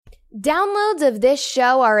Downloads of this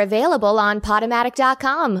show are available on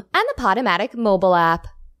Podomatic.com and the Podomatic mobile app.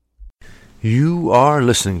 You are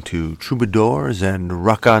listening to Troubadours and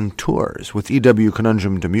Raconteurs with E.W.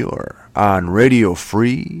 Conundrum Demure on Radio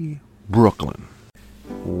Free Brooklyn.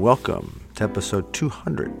 Welcome to episode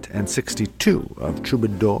 262 of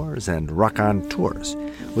Troubadours and Raconteurs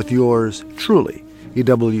with yours truly,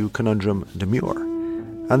 E.W. Conundrum Demure.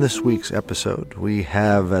 On this week's episode, we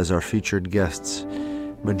have as our featured guests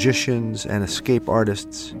magicians and escape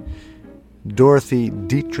artists Dorothy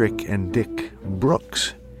Dietrich and Dick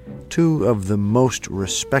Brooks, two of the most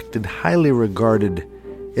respected, highly regarded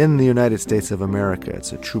in the United States of America.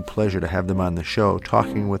 It's a true pleasure to have them on the show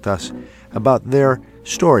talking with us about their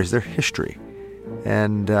stories, their history,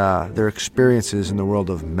 and their experiences in the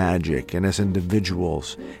world of magic, and as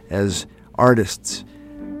individuals, as artists,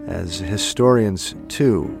 as historians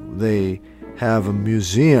too. They have a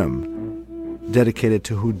museum dedicated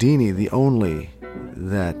to Houdini, the only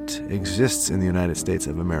that exists in the United States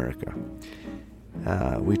of America.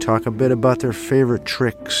 We talk a bit about their favorite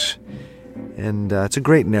tricks, and it's a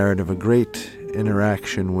great narrative, a great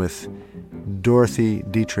interaction with Dorothy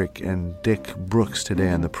Dietrich and Dick Brooks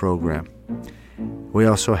today on the program. We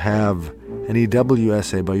also have an EW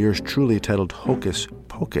essay by yours truly titled Hocus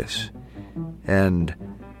Pocus, and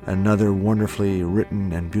another wonderfully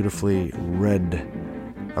written and beautifully read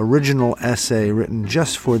original essay written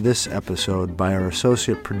just for this episode by our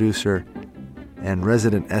associate producer and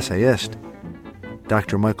resident essayist,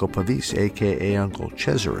 Dr. Michael Pavis, a.k.a. Uncle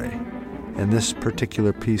Cesare. And this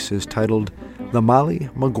particular piece is titled The Molly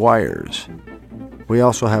Maguires. We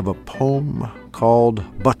also have a poem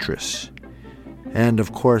called Buttress. And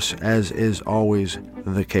of course, as is always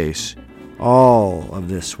the case, all of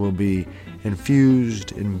this will be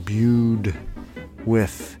infused, imbued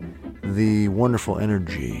with the wonderful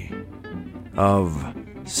energy of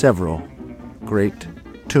several great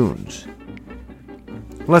tunes.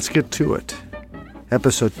 Let's get to it.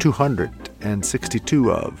 Episode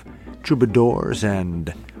 262 of Troubadours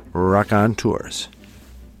and Raconteurs.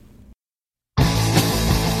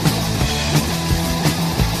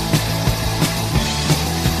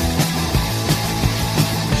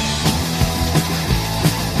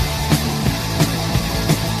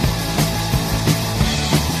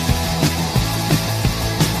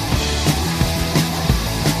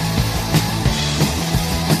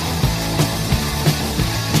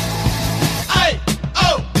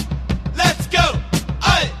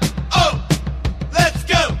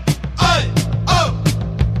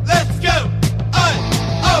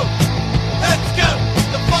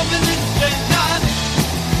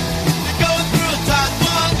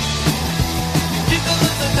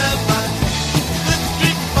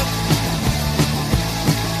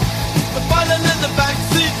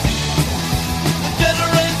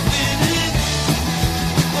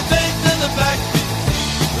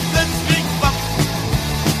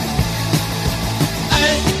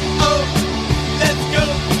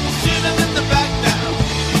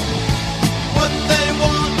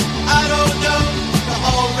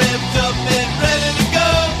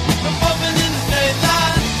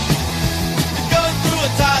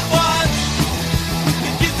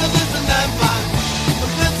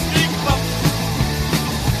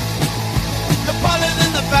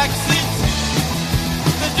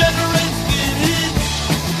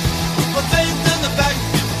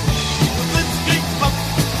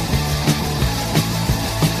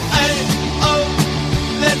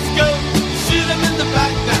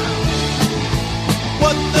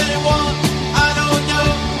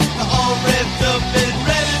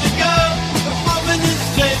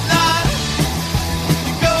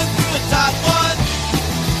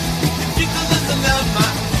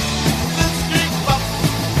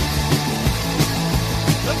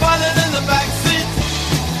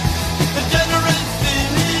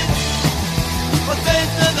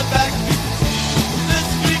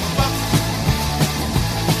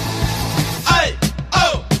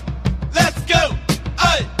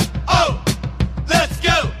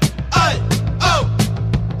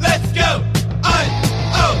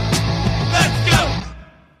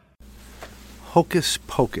 Hocus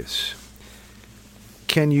Pocus.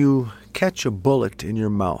 Can you catch a bullet in your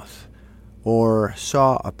mouth or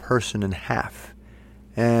saw a person in half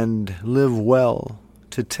and live well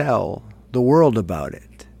to tell the world about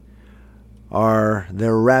it? Are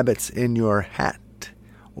there rabbits in your hat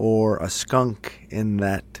or a skunk in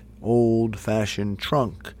that old-fashioned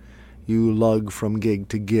trunk you lug from gig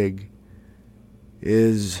to gig?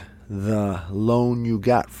 Is the loan you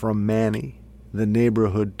got from Manny, the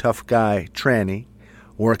neighborhood tough guy tranny,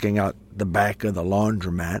 working out the back of the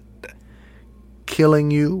laundromat,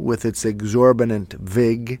 killing you with its exorbitant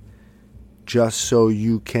vig, just so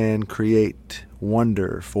you can create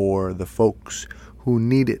wonder for the folks who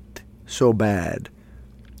need it so bad,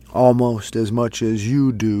 almost as much as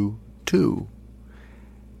you do, too.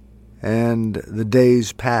 And the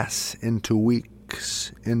days pass into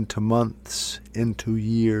weeks, into months, into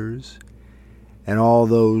years, and all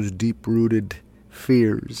those deep-rooted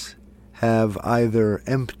fears have either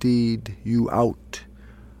emptied you out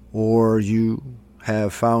or you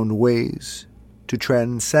have found ways to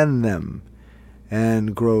transcend them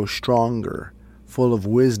and grow stronger, full of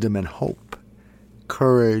wisdom and hope,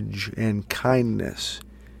 courage and kindness,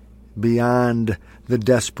 beyond the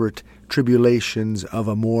desperate tribulations of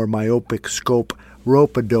a more myopic scope,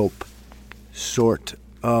 rope-a-dope sort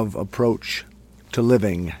of approach to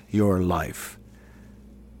living your life.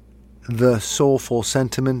 The soulful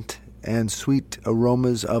sentiment and sweet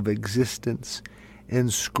aromas of existence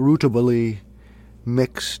inscrutably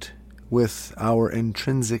mixed with our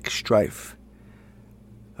intrinsic strife.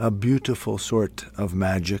 A beautiful sort of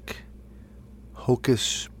magic,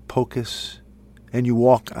 hocus pocus, and you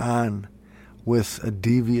walk on with a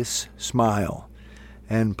devious smile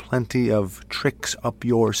and plenty of tricks up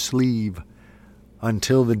your sleeve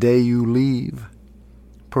until the day you leave,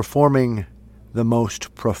 performing the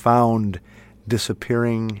most profound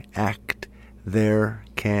disappearing act there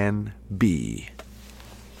can be.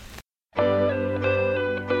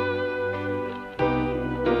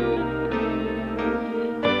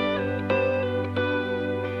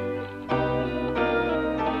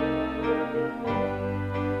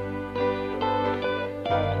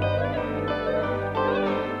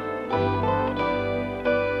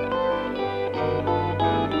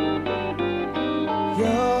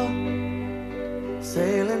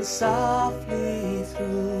 Sailing softly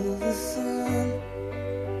through the sun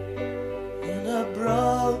in a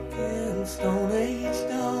broken Stone Age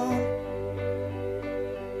dawn.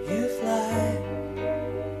 You fly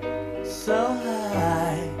so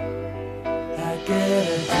high, I get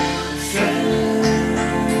a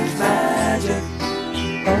strange magic.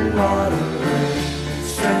 Oh, what a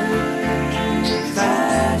strange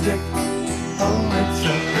magic. Oh, it's a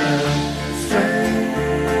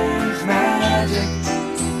strange magic.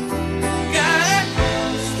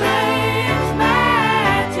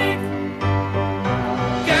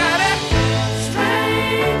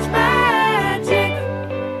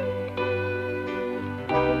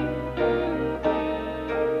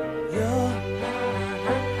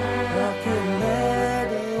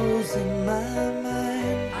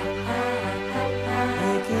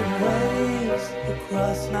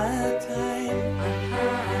 Across my time.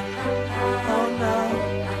 Oh no,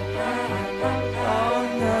 oh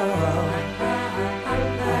no,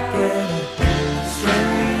 I get a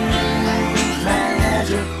strange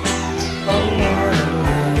magic. Oh, what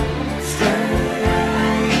a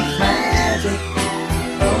strange magic.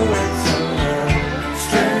 Oh, it's a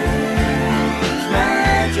strange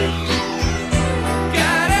magic.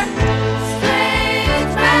 Got a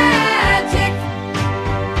strange magic.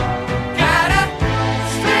 Got a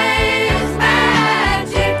strange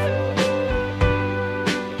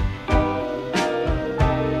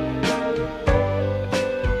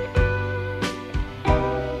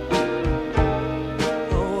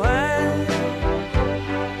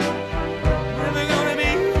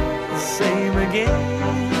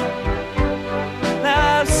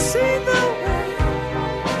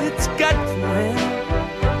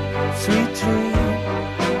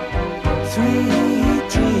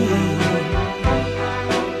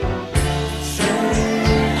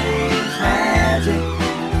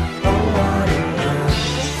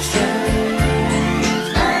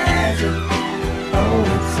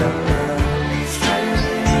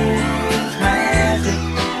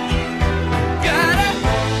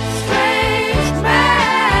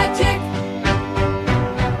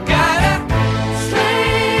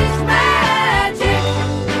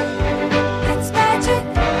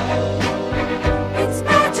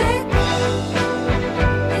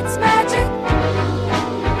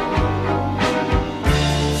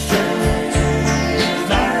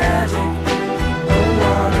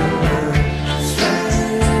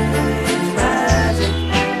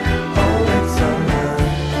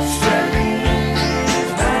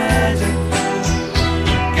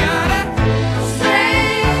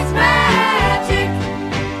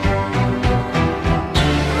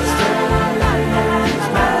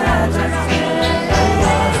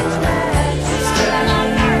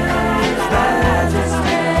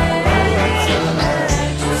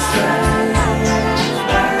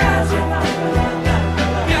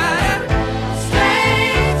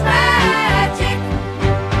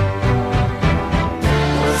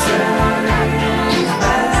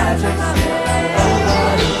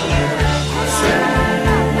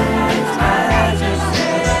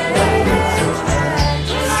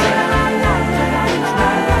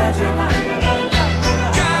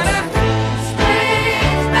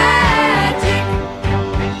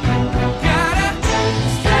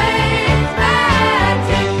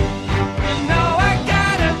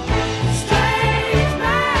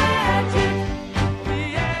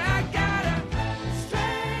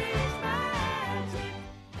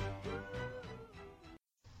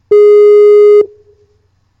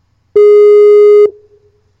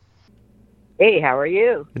Hey, how are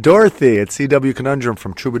you? Dorothy, it's CW Conundrum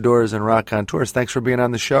from Troubadours and Rock on Tours. Thanks for being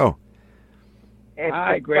on the show.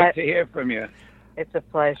 Hi, great to hear from you. It's a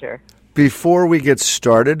pleasure. Before we get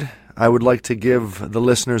started, I would like to give the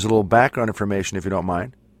listeners a little background information, if you don't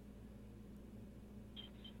mind.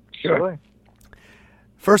 Sure.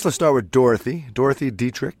 First, let's start with Dorothy. Dorothy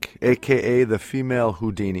Dietrich, a.k.a. the female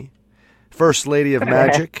Houdini. First Lady of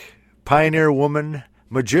Magic, pioneer woman,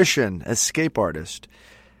 magician, escape artist.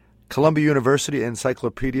 Columbia University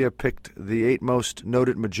Encyclopedia picked the 8 most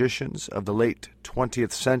noted magicians of the late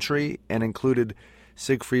 20th century and included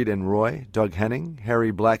Siegfried and Roy, Doug Henning,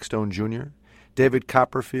 Harry Blackstone Jr., David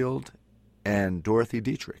Copperfield, and Dorothy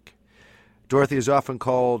Dietrich. Dorothy is often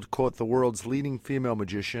called, quote, the world's leading female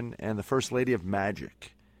magician and the First Lady of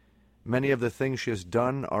Magic. Many of the things she has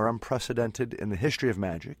done are unprecedented in the history of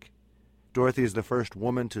magic. Dorothy is the first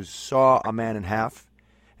woman to saw a man in half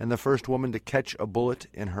and the first woman to catch a bullet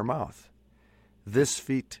in her mouth. This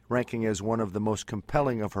feat ranking as one of the most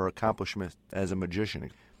compelling of her accomplishments as a magician.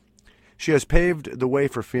 She has paved the way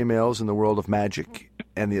for females in the world of magic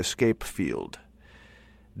and the escape field.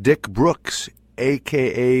 Dick Brooks,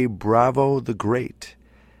 a.k.a. Bravo the Great,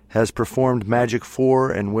 has performed magic for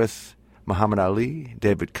and with Muhammad Ali,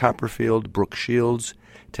 David Copperfield, Brooke Shields,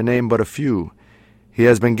 to name but a few. He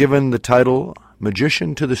has been given the title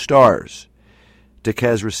Magician to the Stars. Dick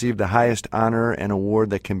has received the highest honor and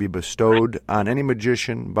award that can be bestowed on any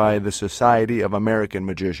magician by the Society of American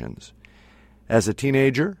Magicians. As a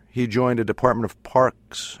teenager, he joined a Department of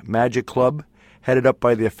Parks Magic Club, headed up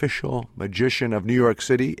by the official magician of New York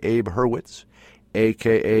City, Abe Hurwitz,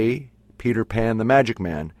 a.k.a. Peter Pan the Magic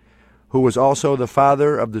Man, who was also the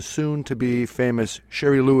father of the soon-to-be famous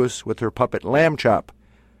Sherry Lewis with her puppet Lamb Chop.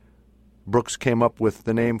 Brooks came up with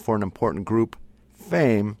the name for an important group,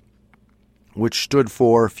 FAME, which stood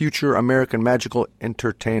for Future American Magical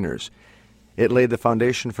Entertainers. It laid the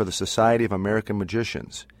foundation for the Society of American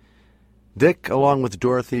Magicians. Dick, along with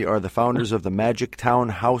Dorothy, are the founders of the Magic Town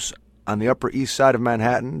House on the Upper East Side of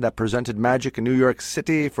Manhattan that presented magic in New York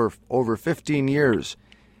City for over 15 years.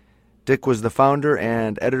 Dick was the founder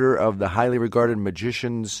and editor of the highly regarded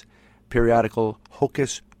magicians periodical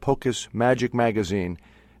Hocus Pocus Magic Magazine.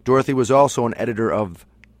 Dorothy was also an editor of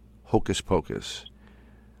Hocus Pocus.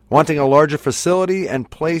 Wanting a larger facility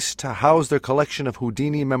and place to house their collection of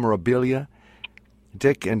Houdini memorabilia,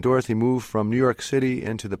 Dick and Dorothy moved from New York City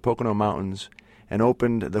into the Pocono Mountains and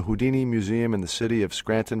opened the Houdini Museum in the city of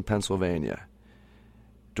Scranton, Pennsylvania.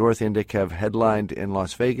 Dorothy and Dick have headlined in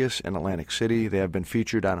Las Vegas and Atlantic City. They have been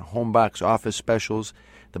featured on home box office specials,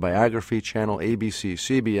 the Biography Channel, ABC,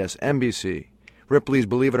 CBS, NBC, Ripley's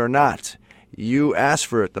Believe It or Not, You Asked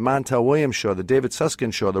for It, The Montel Williams Show, The David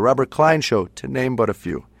Susskind Show, The Robert Klein Show, to name but a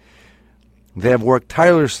few. They have worked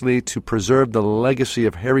tirelessly to preserve the legacy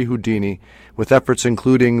of Harry Houdini, with efforts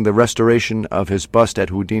including the restoration of his bust at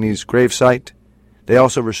Houdini's gravesite. They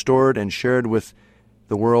also restored and shared with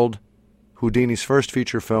the world Houdini's first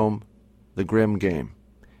feature film, The Grim Game.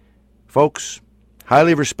 Folks,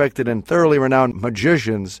 highly respected and thoroughly renowned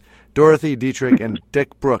magicians, Dorothy Dietrich and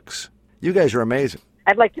Dick Brooks. You guys are amazing.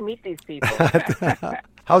 I'd like to meet these people.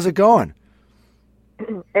 How's it going?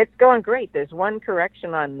 It's going great. There's one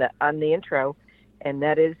correction on the intro, and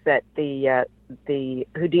that is that the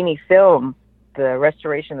Houdini film, the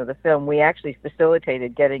restoration of the film, we actually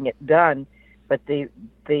facilitated getting it done, but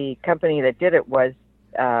the company that did it was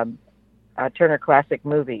Turner Classic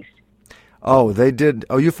Movies. Oh, they did.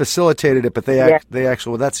 Oh, you facilitated it, but they actually.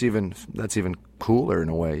 Well, that's even cooler in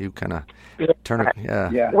a way. You kind of Turner.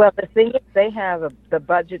 Yeah. Well, the thing is, they have the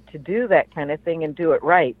budget to do that kind of thing and do it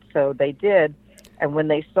right, so they did. And when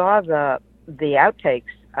they saw the outtakes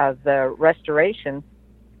of the restoration,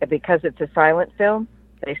 because it's a silent film,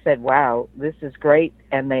 they said, "Wow, this is great!"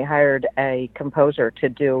 And they hired a composer to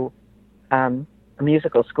do a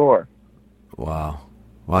musical score. Wow!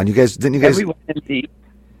 And you guys didn't? You guys?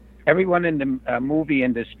 Everyone in the movie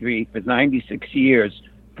industry for 96 years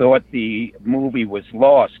thought the movie was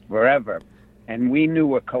lost forever, and we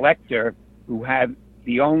knew a collector who had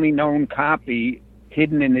the only known copy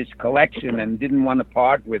hidden in his collection and didn't want to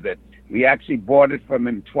part with it. We actually bought it from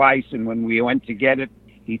him twice, and when we went to get it,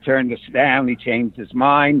 he turned us down. He changed his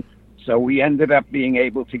mind. So we ended up being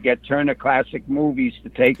able to get Turner Classic Movies to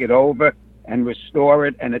take it over and restore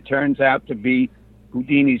it, and it turns out to be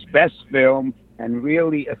Houdini's best film and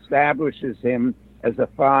really establishes him as a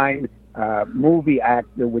fine movie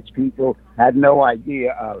actor, which people had no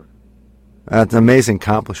idea of. That's an amazing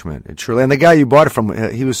accomplishment. It truly. And the guy you bought it from,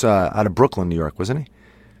 he was out of Brooklyn, New York, wasn't he?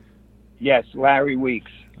 Yes, Larry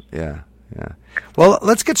Weeks. Yeah. Well,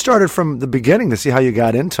 let's get started from the beginning to see how you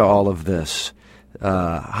got into all of this.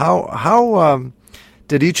 How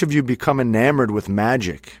did each of you become enamored with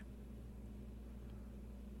magic?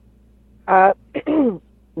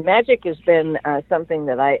 Magic has been something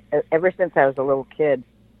that ever since I was a little kid,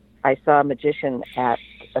 I saw a magician at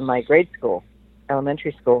my grade school,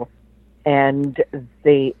 elementary school, and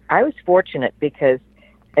I was fortunate because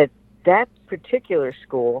at that particular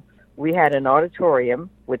school, we had an auditorium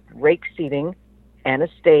with rake seating and a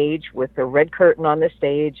stage with a red curtain on the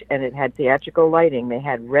stage, and it had theatrical lighting. They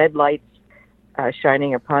had red lights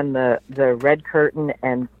shining upon the red curtain,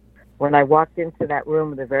 and when I walked into that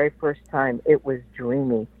room the very first time, it was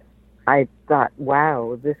dreamy. I thought,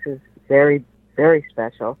 wow, this is very, very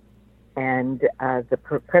special. And the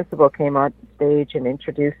principal came on stage and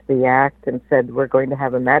introduced the act and said, we're going to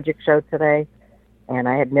have a magic show today. And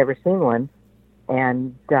I had never seen one.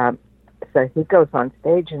 And so he goes on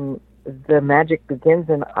stage and the magic begins,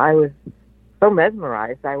 and I was so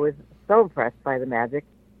mesmerized. I was so impressed by the magic.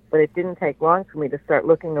 But it didn't take long for me to start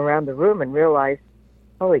looking around the room and realize,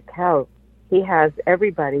 holy cow, he has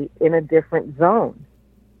everybody in a different zone.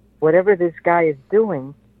 Whatever this guy is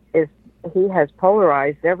doing is he has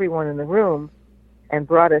polarized everyone in the room and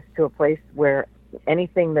brought us to a place where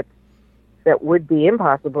anything that would be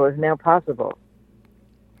impossible is now possible.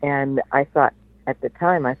 And I thought, at the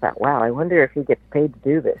time, wow, I wonder if he gets paid to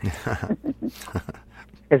do this.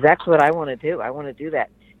 Because that's what I want to do. I want to do that.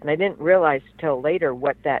 And I didn't realize till later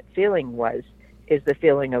what that feeling was, is the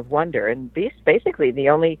feeling of wonder. And basically the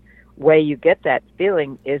only way you get that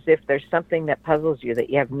feeling is if there's something that puzzles you that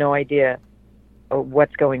you have no idea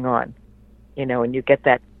what's going on, and you get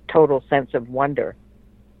that total sense of wonder.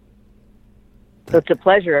 So it's a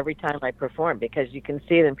pleasure every time I perform because you can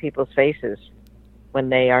see it in people's faces when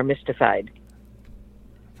they are mystified.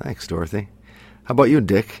 Thanks, Dorothy. How about you,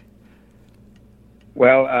 Dick?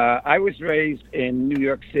 Well, I was raised in New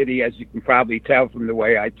York City, as you can probably tell from the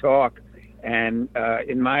way I talk. And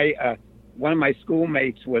in my one of my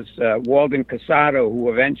schoolmates was Walden Casado,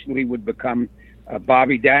 who eventually would become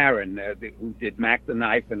Bobby Darin, who did Mac the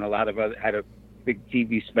Knife and a lot of other, had a big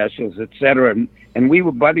TV specials, etc. And we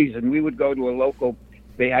were buddies, and we would go to a local.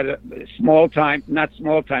 They had a not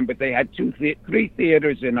small time, but they had three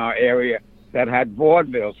theaters in our area that had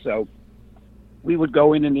vaudeville. So we would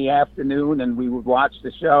go in the afternoon and we would watch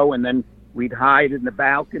the show, and then we'd hide in the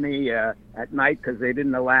balcony at night because they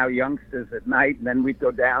didn't allow youngsters at night. And then we'd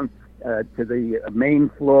go down to the main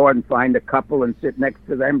floor and find a couple and sit next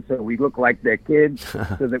to them so we look like their kids,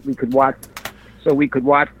 so that we could watch. So we could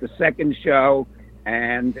watch the second show.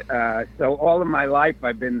 And so all of my life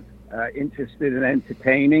I've been interested in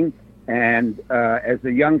entertaining. And as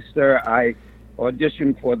a youngster, I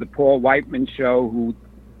auditioned for the Paul Whiteman show, who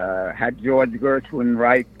had George Gershwin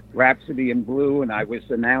write Rhapsody in Blue, and I was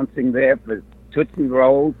announcing there for Tootsie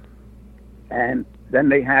Roll. And then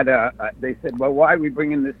they had they said, well, why are we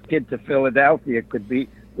bringing this kid to Philadelphia? It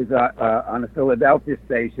was on a Philadelphia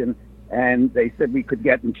station. And they said we could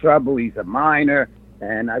get in trouble. He's a minor.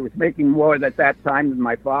 And I was making more at that time than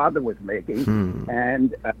my father was making.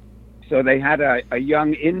 And so they had a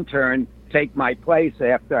young intern take my place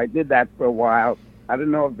after I did that for a while. I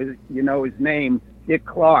don't know if you know his name, Dick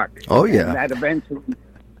Clark. Oh, yeah. And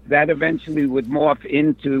that eventually would morph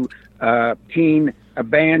into a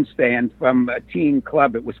bandstand from a teen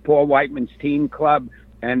club. It was Paul Whiteman's teen club,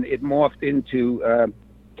 and it morphed into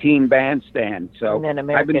teen bandstand. So and then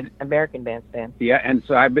American bandstand. Yeah, and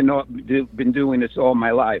so I've been doing this all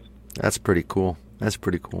my life. That's pretty cool.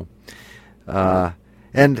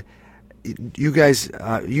 And you guys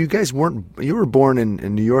you were born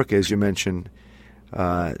in New York, as you mentioned,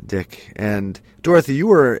 Dick, and Dorothy, you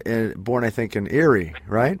were born, I think, in Erie,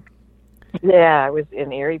 right? Yeah, I was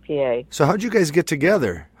in Erie, PA. So how'd you guys get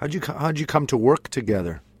together? How'd you come to work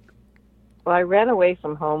together? Well, I ran away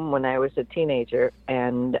from home when I was a teenager,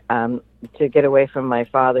 and to get away from my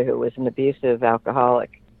father, who was an abusive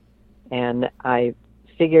alcoholic. And I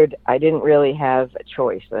figured I didn't really have a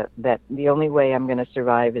choice, that the only way I'm going to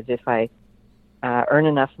survive is if I earn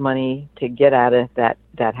enough money to get out of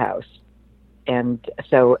that house. And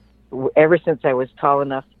so ever since I was tall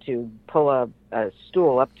enough to pull a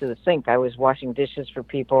stool up to the sink, I was washing dishes for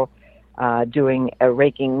people,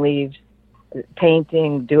 raking leaves,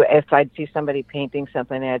 painting. If I'd see somebody painting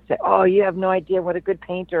something, I'd say, "Oh, you have no idea what a good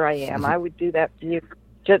painter I am. I would do that for you.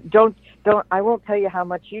 Just don't. I won't tell you how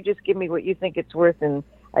much. You just give me what you think it's worth." And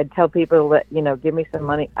I'd tell people that, give me some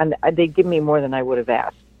money, and they'd give me more than I would have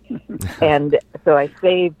asked. And so I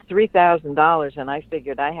saved $3,000, and I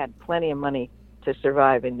figured I had plenty of money to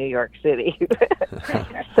survive in New York City.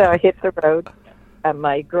 So I hit the road.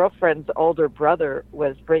 My girlfriend's older brother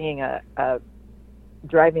was bringing a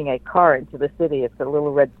driving a car into the city. It's a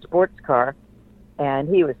little red sports car,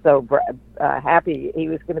 and he was so happy he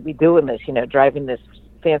was going to be doing this, driving this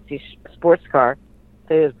fancy sports car.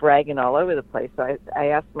 So he was bragging all over the place. So I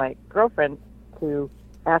asked my girlfriend to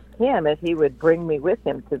ask him if he would bring me with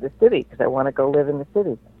him to the city because I want to go live in the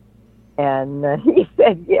city. And he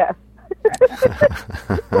said yes.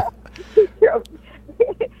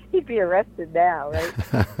 He'd be arrested now,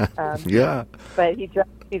 right? Yeah. But he drove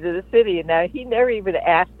me to the city, and now he never even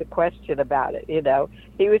asked a question about it,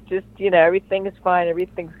 He was just, everything is fine,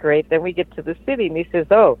 everything's great. Then we get to the city, and he says,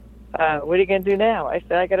 what are you going to do now? I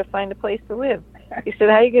said, I got to find a place to live. He said,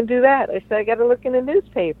 how are you going to do that? I said, I got to look in the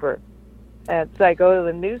newspaper. And so I go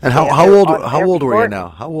to the newspaper. And how old were you now?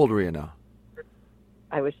 How old were you now?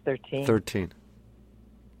 I was 13. 13.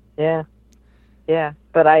 Yeah. Yeah,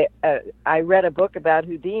 but I read a book about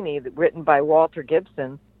Houdini written by Walter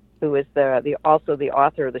Gibson, who is also the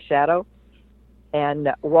author of The Shadow.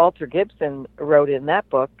 And Walter Gibson wrote in that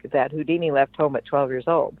book that Houdini left home at 12 years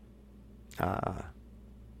old.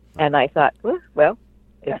 And I thought, well,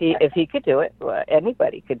 if he could do it, well,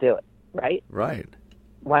 anybody could do it, right? Right.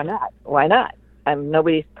 Why not? Why not?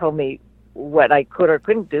 Nobody's told me what I could or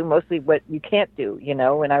couldn't do, mostly what you can't do,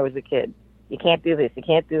 when I was a kid. You can't do this, you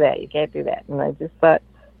can't do that, you can't do that. And I just thought,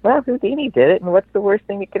 well, Houdini did it, and what's the worst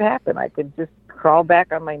thing that could happen? I could just crawl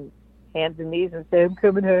back on my hands and knees and say, I'm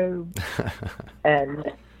coming home.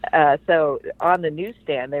 And so on the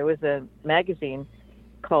newsstand, there was a magazine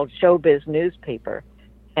called Showbiz Newspaper.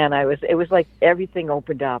 And it was like everything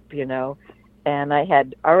opened up, And I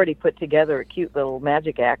had already put together a cute little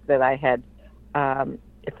magic act that I had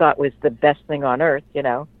thought was the best thing on earth,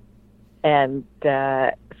 And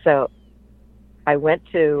so I went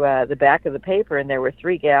to the back of the paper, and there were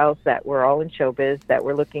 3 gals that were all in showbiz that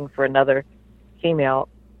were looking for another female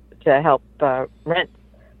to help rent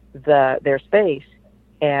their space,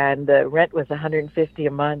 and the rent was $150 a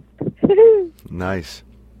month. Nice.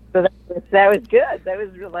 So that was good. That was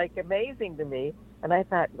like amazing to me, and I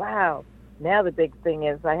thought, wow. Now the big thing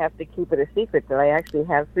is I have to keep it a secret that I actually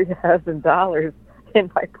have $3,000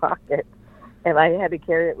 in my pocket, and I had to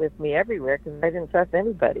carry it with me everywhere because I didn't trust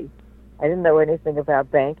anybody. I didn't know anything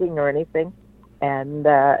about banking or anything, and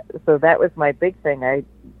so that was my big thing.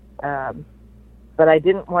 But I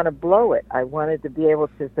didn't want to blow it. I wanted to be able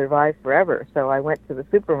to survive forever. So I went to the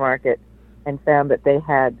supermarket and found that they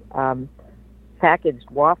had packaged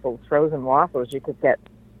waffles, frozen waffles. You could get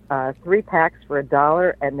 3 packs for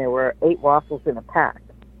 $1, and there were 8 waffles in a pack.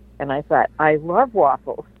 And I thought, I love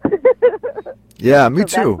waffles. Yeah, me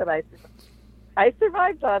so too. That's what I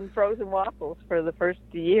survived on frozen waffles for the first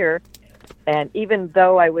year. And even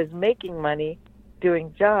though I was making money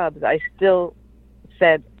doing jobs, I still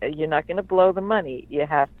said, you're not going to blow the money.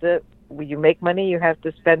 When you make money, you have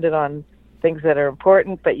to spend it on things that are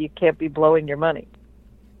important, but you can't be blowing your money.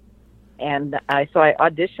 And so I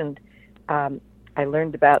auditioned. I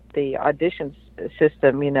learned about the audition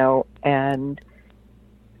system, and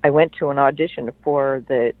I went to an audition for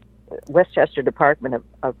the Westchester Department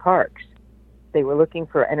of Parks. They were looking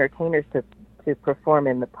for entertainers to perform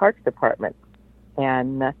in the Parks Department.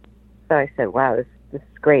 And so I said, wow, this is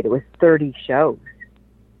great. It was 30 shows.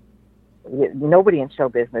 Nobody in show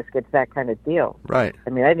business gets that kind of deal. Right.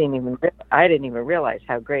 I mean, I didn't even realize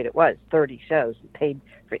how great it was. 30 shows, paid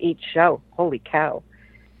for each show. Holy cow.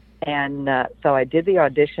 And so I did the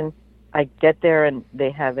audition. I get there, and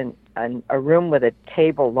they have a room with a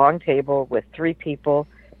long table with 3 people,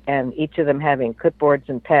 and each of them having clipboards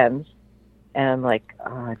and pens. And I'm like,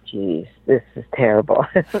 oh, geez, this is terrible.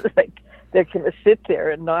 Like, they're going to sit there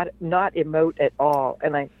and not emote at all.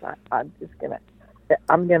 And I thought,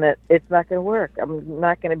 it's not going to work. I'm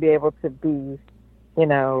not going to be able to be,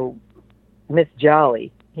 Miss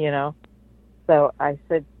Jolly, So I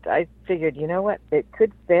figured, you know what? It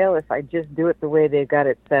could fail if I just do it the way they got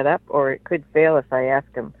it set up, or it could fail if I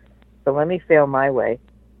ask them. So let me fail my way.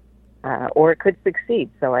 Or it could succeed.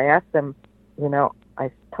 So I asked them, I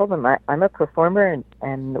told them I'm a performer,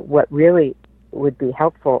 and what really would be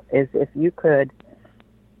helpful is if you could,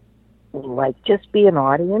 just be an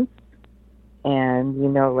audience, and,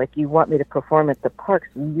 you want me to perform at the parks,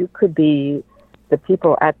 you could be the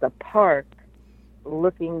people at the park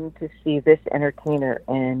looking to see this entertainer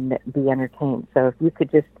and be entertained. So if you could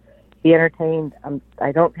just be entertained,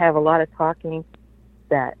 I don't have a lot of talking,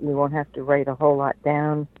 that you won't have to write a whole lot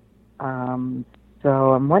down.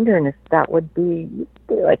 So I'm wondering if that would be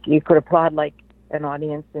you could applaud like an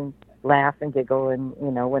audience and laugh and giggle and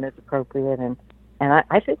when it's appropriate, and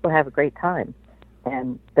I think we'll have a great time.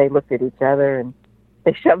 And they looked at each other, and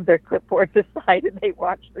They shoved their clipboards aside and they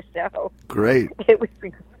watched the show. Great. It was,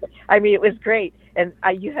 it was great. And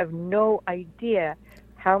you have no idea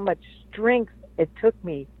how much strength it took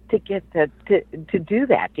me to get to do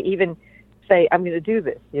that, to even say, I'm going to do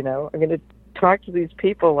this, I'm going to talk to these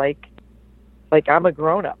people like I'm a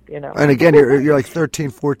grown-up, And again, you're like 13,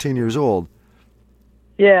 14 years old.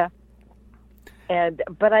 Yeah.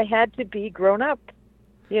 But I had to be grown up,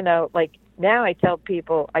 like now I tell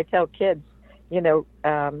kids, you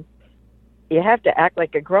have to act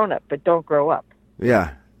like a grown-up, but don't grow up.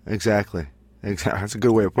 Yeah, exactly. That's a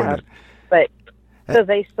good way of putting it. But so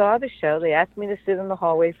they saw the show. They asked me to sit in the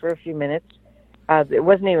hallway for a few minutes. It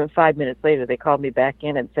wasn't even 5 minutes later. They called me back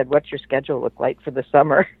in and said, "What's your schedule look like for the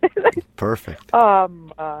summer?" Perfect.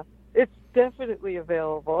 It's definitely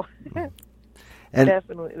available. And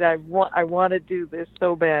definitely, I want to do this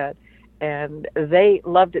so bad, and they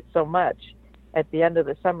loved it so much. At the end of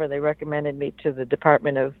the summer, they recommended me to the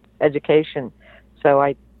Department of Education. So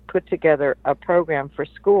I put together a program for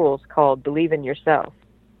schools called Believe in Yourself,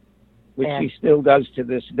 which she still does to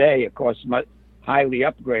this day. Of course, highly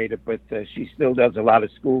upgraded, but she still does a lot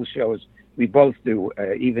of school shows. We both do,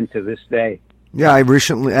 even to this day. Yeah, I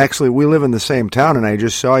recently, we live in the same town, and I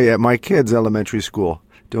just saw you at my kids' elementary school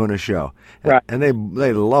doing a show, right? And they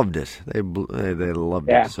loved it. They loved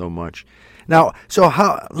it so much. Now, so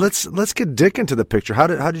let's get Dick into the picture. How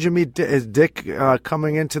did you meet Dick? Is Dick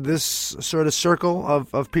coming into this sort of circle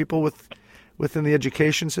of people within the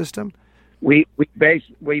education system? We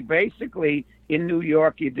basically, in New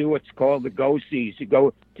York, you do what's called the go-sees. You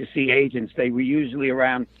go to see agents. They were usually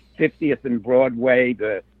around 50th and Broadway,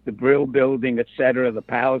 the Brill Building, etc., the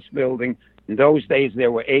Palace Building. In those days,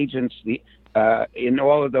 there were agents in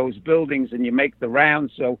all of those buildings, and you make the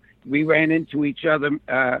rounds. So we ran into each other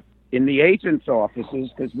in the agents' offices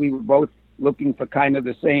because we were both looking for kind of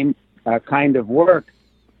the same kind of work.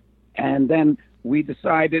 And then we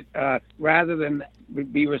decided, rather than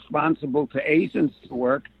be responsible to agents to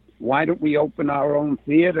work, why don't we open our own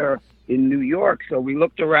theater in New York? So we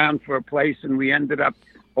looked around for a place, and we ended up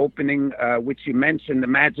opening, which you mentioned, the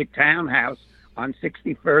Magic Townhouse on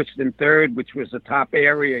 61st and 3rd, which was a top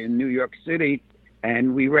area in New York City.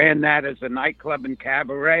 And we ran that as a nightclub and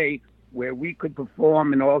cabaret where we could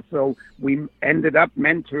perform. And also we ended up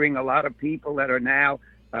mentoring a lot of people that are now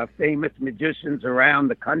famous magicians around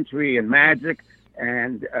the country in magic.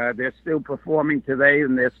 And they're still performing today,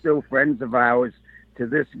 and they're still friends of ours to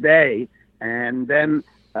this day. And then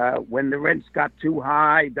when the rents got too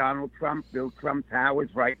high, Donald Trump built Trump Towers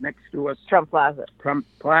right next to us. Trump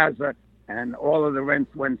Plaza. And all of the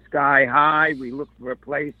rents went sky high. We looked for a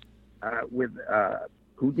place with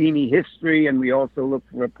Houdini history, and we also looked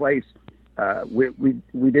for a place. We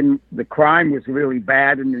didn't. The crime was really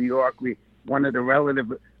bad in New York. We wanted a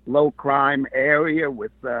relative low crime area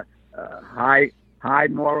with high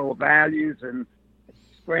moral values, and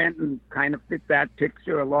Scranton kind of fit that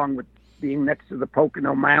picture, along with being next to the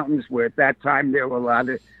Pocono Mountains, where at that time there were a lot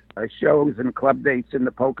of shows and club dates in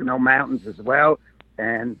the Pocono Mountains as well.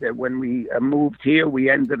 And when we moved here, we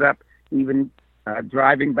ended up even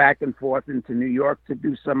driving back and forth into New York to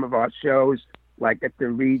do some of our shows, like at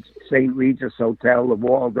the St. Regis Hotel, the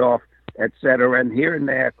Waldorf, etc. And here and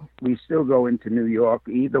there, we still go into New York.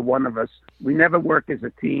 Either one of us, we never work as a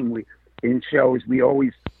team. In shows, we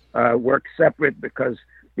always work separate, because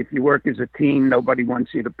if you work as a team, nobody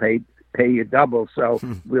wants you to pay you double. So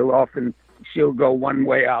she'll go one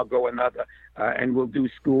way, I'll go another, and we'll do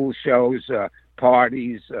school shows,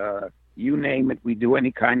 parties, you name it. We do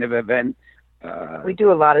any kind of event. We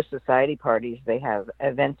do a lot of society parties. They have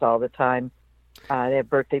events all the time. They have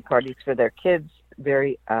birthday parties for their kids,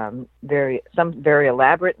 some very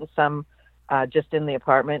elaborate, and some just in the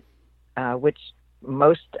apartment, which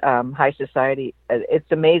most high society.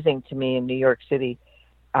 It's amazing to me in New York City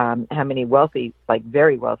how many wealthy, like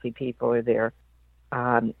very wealthy people are there,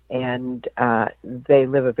 and they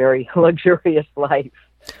live a very luxurious life.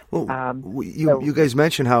 Well, you guys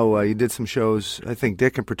mentioned how you did some shows, I think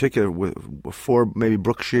Dick in particular, for maybe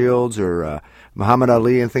Brooke Shields or Muhammad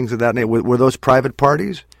Ali and things of that nature. Were those private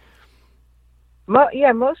parties? Mostly.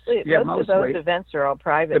 Most of those events are all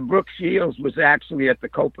private. The Brooke Shields was actually at the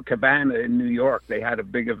Copacabana in New York. They had a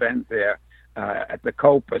big event there at the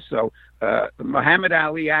Copa. So Muhammad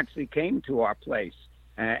Ali actually came to our place,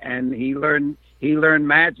 and he learned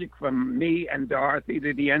magic from me and Dorothy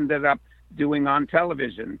that he ended up doing on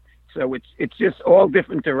television. So it's just all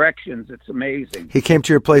different directions. It's amazing. He came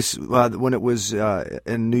to your place when it was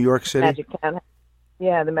in New York City? Magic Townhouse.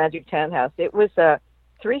 Yeah, the Magic Townhouse. It was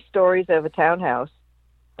 3 stories of a townhouse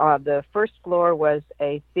the first floor was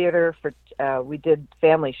a theater for. We did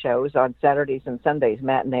family shows on Saturdays and Sundays,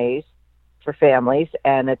 matinees for families,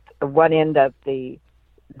 and at one end of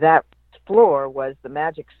that floor was the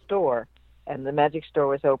Magic Store, and the Magic Store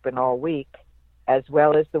was open all week as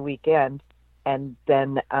well as the weekend. And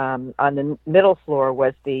then on the middle floor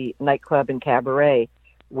was the nightclub and cabaret,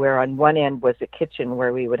 where on one end was a kitchen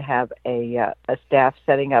where we would have a staff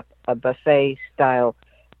setting up a buffet-style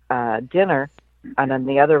dinner, and on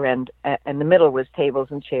the other end, in the middle was tables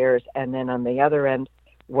and chairs, and then on the other end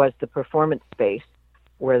was the performance space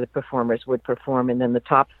where the performers would perform, and then the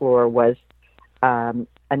top floor was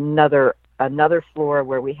another floor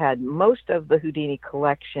where we had most of the Houdini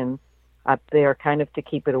collection up there, kind of to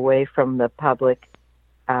keep it away from the public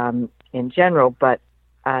in general, but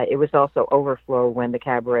it was also overflow when the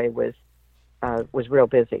cabaret was real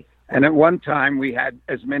busy. And at one time, we had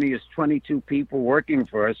as many as 22 people working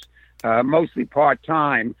for us, mostly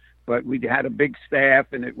part-time, but we had a big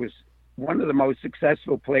staff, and it was one of the most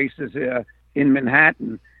successful places in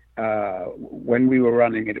Manhattan when we were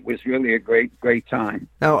running it. It was really a great time.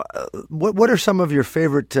 Now, what are some of your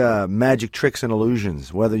favorite magic tricks and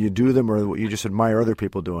illusions, whether you do them or you just admire other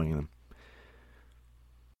people doing them?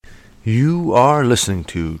 You are listening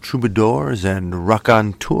to Troubadours and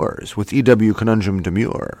Raconteurs with E.W. Conundrum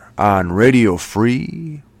Demure on Radio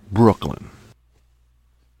Free Brooklyn.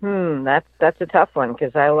 That's a tough one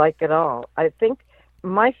because I like it all. I think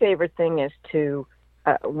my favorite thing is to,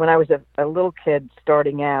 when I was a little kid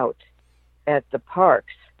starting out at the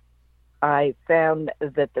parks, I found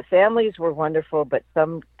that the families were wonderful, but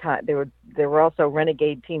sometimes there were also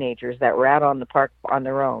renegade teenagers that were out on the park on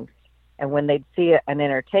their own. And when they'd see an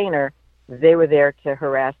entertainer, they were there to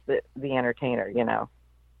harass the entertainer, you know.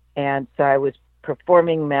 And so I was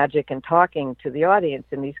performing magic and talking to the audience,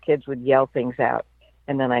 and these kids would yell things out.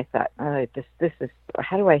 And then I thought, this is,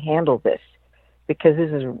 how do I handle this? Because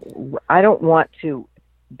I don't want to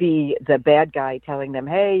be the bad guy telling them,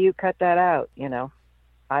 hey, you cut that out, you know.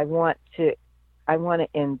 I want to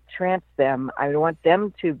entrance them. I want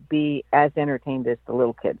them to be as entertained as the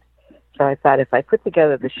little kids. So I thought if I put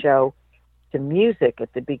together the show to music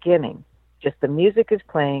at the beginning, just the music is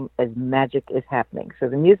playing as magic is happening. So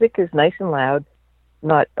the music is nice and loud,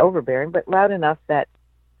 not overbearing, but loud enough that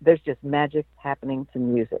there's just magic happening to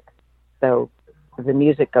music. So the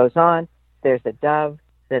music goes on, there's a dove,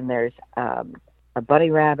 then there's a bunny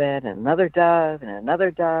rabbit, and another dove,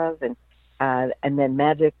 and then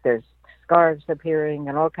magic, there's scarves appearing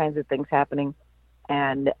and all kinds of things happening.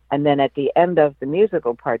 And then at the end of the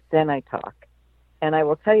musical part, then I talk. And I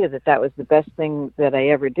will tell you that was the best thing that I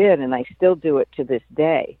ever did, and I still do it to this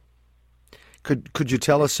day. Could you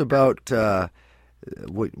tell us about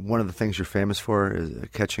one of the things you're famous for is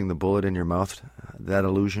catching the bullet in your mouth, that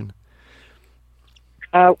illusion?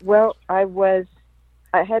 Well, I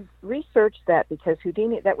had researched that because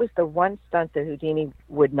Houdini, that was the one stunt that Houdini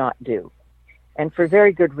would not do. And for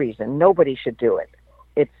very good reason. Nobody should do it.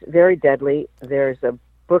 It's very deadly. There's a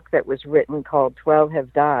book that was written called 12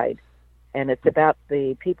 Have Died, and it's about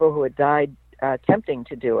the people who had died attempting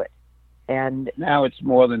to do it. And now it's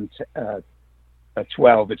more than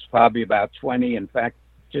 12. It's probably about 20. In fact,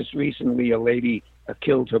 just recently a lady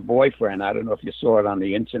killed her boyfriend. I don't know if you saw it on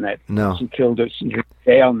the internet. No. She killed her. She's in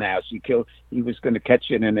jail now. He was going to catch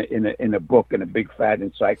it in a book, in a big fat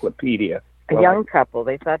encyclopedia. A young couple.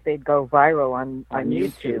 They thought they'd go viral on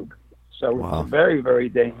YouTube. So It's very, very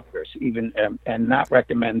dangerous, even and not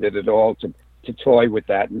recommended at all to toy with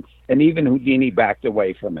that. And even Houdini backed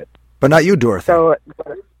away from it. But not you, Dorothy.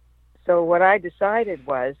 So what I decided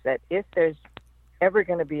was that if there's ever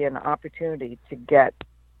going to be an opportunity to get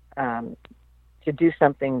to do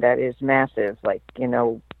something that is massive, like, you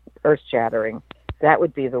know, earth-shattering, that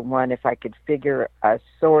would be the one if I could figure a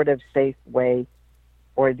sort of safe way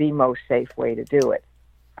or the most safe way to do it.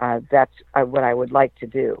 That's what I would like to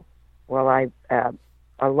do. Well,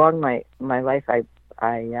 along my life,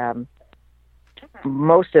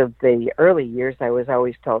 most of the early years, I was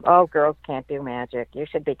always told, "Oh, girls can't do magic. You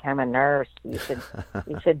should become a nurse. You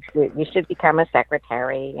should become a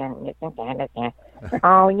secretary." And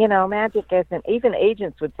oh, you know, magic isn't. Even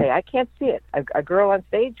agents would say, "I can't see it. A girl on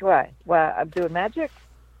stage? Why? Well, I'm doing magic.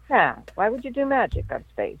 Yeah. Why would you do magic on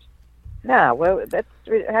stage? No. Well,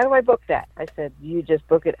 how do I book that?" I said, "You just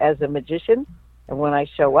book it as a magician, and when I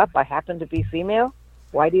show up, I happen to be female.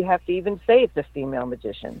 Why do you have to even say it's a female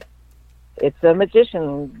magician? It's a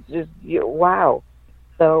magician." Wow.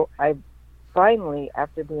 So I finally,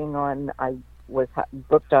 after being on, I was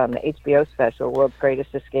booked on the HBO special, World's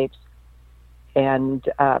Greatest Escapes. And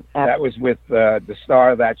that was with the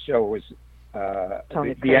star of that show was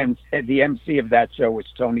Tony the MC of that show was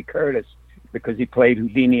Tony Curtis, because he played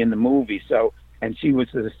Houdini in the movie. So, and she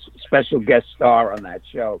was a special guest star on that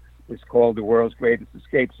show. It was called The World's Greatest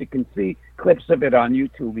Escapes. You can see clips of it on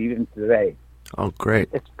YouTube even today. Oh, great!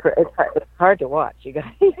 It's hard to watch. You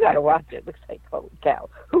got to watch it. It looks like, holy cow,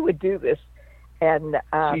 who would do this? And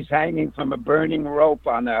she's hanging from a burning rope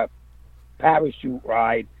on a parachute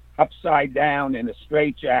ride, upside down in a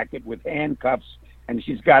straitjacket with handcuffs, and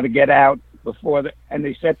she's got to get out and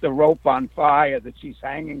they set the rope on fire that she's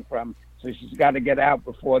hanging from, so she's got to get out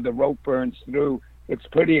before the rope burns through. It's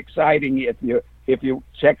pretty exciting. If you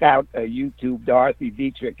check out YouTube Dorothy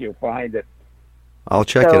Dietrich, you'll find it. I'll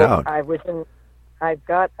check it out. I've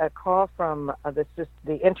got a call from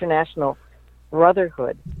the International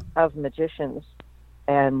Brotherhood of Magicians,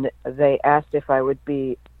 and they asked if I would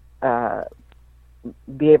be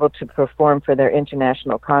able to perform for their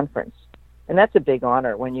international conference. And that's a big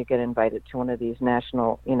honor when you get invited to one of these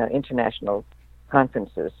international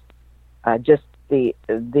conferences. Just the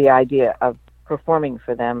idea of performing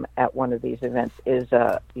for them at one of these events is,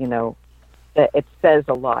 it says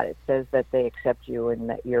a lot. It says that they accept you and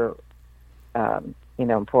that you're,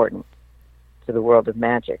 important to the world of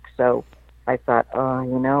magic. So I thought,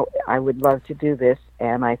 I would love to do this.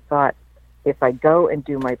 And I thought, if I go and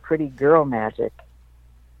do my pretty girl magic,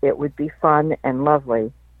 it would be fun and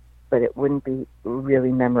lovely, but it wouldn't be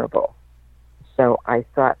really memorable. So I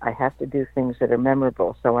thought I have to do things that are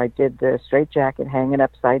memorable. So I did the straitjacket hanging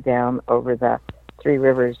upside down over the Three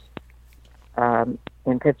Rivers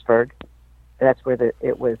in Pittsburgh. That's where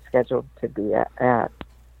it was scheduled to be at.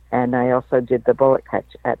 And I also did the bullet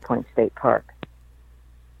catch at Point State Park.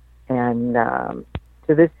 And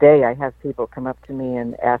to this day, I have people come up to me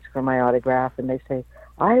and ask for my autograph, and they say,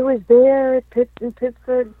 I was there in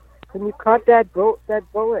Pittsburgh when you caught that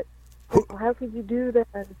bullet. How could you do that?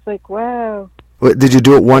 It's like, wow. Wait, did you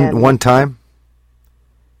do it one time?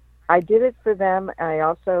 I did it for them. I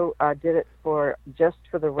also did it for Just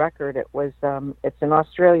for the Record. It was it's an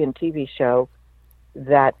Australian TV show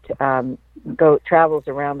that travels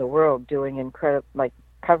around the world doing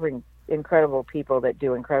covering incredible people that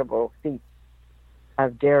do incredible feats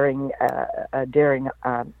of daring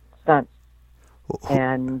stunts.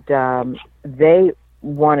 And they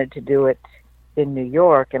wanted to do it in New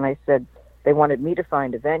York, and I said they wanted me to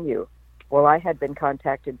find a venue. Well, I had been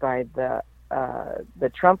contacted by the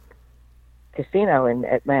Trump Casino in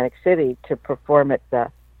Atlantic City to perform at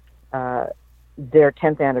their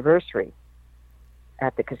 10th anniversary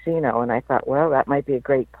at the casino, and I thought, well, that might be a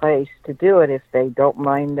great place to do it if they don't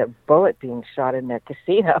mind a bullet being shot in their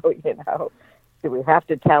casino. Do we have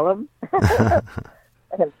to tell them?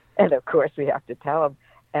 and of course we have to tell them.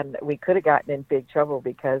 And we could have gotten in big trouble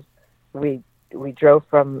because we drove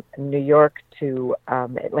from New York to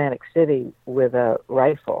Atlantic City with a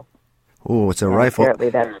rifle. Oh, it's a rifle. Apparently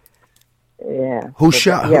that's, yeah. Who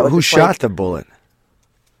shot the bullet?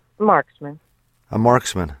 Marksman. A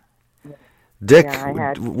marksman. Dick,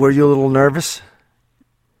 were you a little nervous?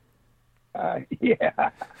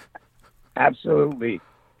 Yeah, absolutely.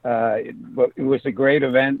 It was a great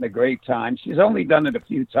event, a great time. She's only done it a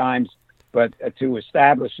few times, but to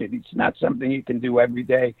establish it, it's not something you can do every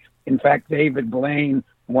day. In fact, David Blaine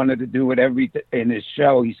wanted to do it in his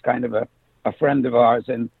show. He's kind of a friend of ours,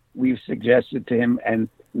 and we've suggested to him and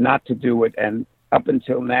not to do it. And up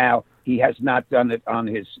until now, he has not done it on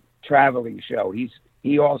his traveling show.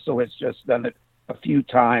 He also has just done it a few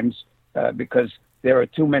times because there are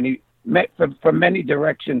too many. For many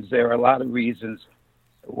directions, there are a lot of reasons.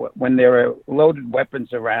 When there are loaded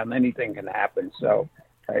weapons around, anything can happen. So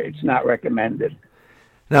it's not recommended.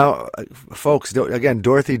 Now, folks, again,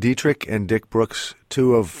 Dorothy Dietrich and Dick Brooks,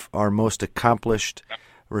 two of our most accomplished,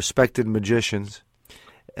 respected magicians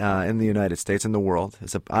in the United States and the world.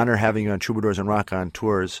 It's an honor having you on Troubadours and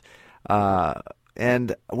Raconteurs.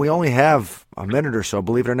 And we only have a minute or so,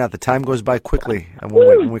 believe it or not. The time goes by quickly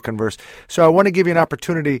when we converse. So I want to give you an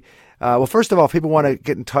opportunity. Well, first of all, if people want to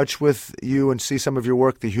get in touch with you and see some of your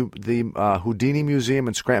work, the Houdini Museum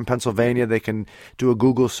in Scranton, Pennsylvania, they can do a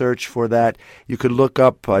Google search for that. You could look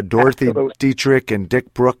up Dorothy Dietrich and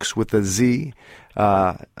Dick Brooks with a Z,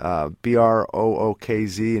 Brookz,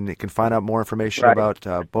 and you can find out more information about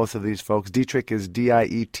both of these folks. Dietrich is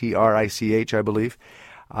Dietrich, I believe.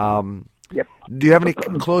 Yep. Do you have any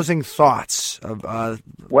closing thoughts?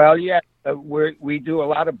 Well, yeah, we do a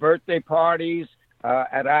lot of birthday parties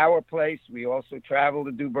at our place. We also travel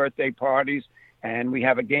to do birthday parties, and we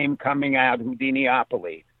have a game coming out,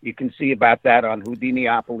 Houdiniopoly. You can see about that on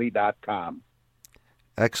Houdiniopoly.com.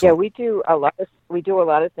 Excellent. Yeah, we do a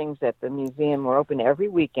lot of things at the museum. We're open every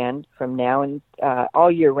weekend from now and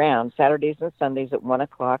all year round, Saturdays and Sundays at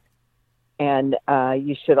 1:00. And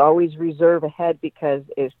you should always reserve ahead because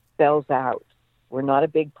it sells out. We're not a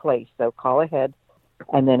big place, so call ahead.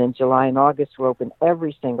 And then in July and August, we're open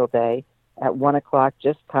every single day at 1:00.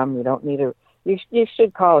 Just come. You don't need a. You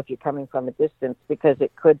should call if you're coming from a distance because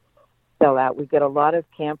it could sell out. We get a lot of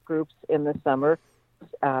camp groups in the summer.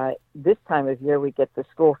 This time of year, we get the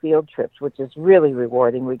school field trips, which is really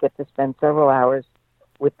rewarding. We get to spend several hours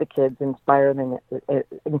with the kids, inspiring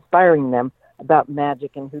them about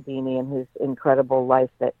magic and Houdini and his incredible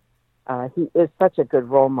life. That he is such a good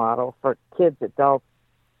role model for kids, adults.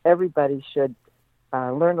 Everybody should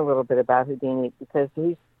learn a little bit about Houdini because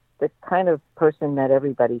he's the kind of person that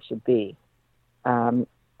everybody should be. And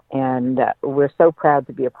we're so proud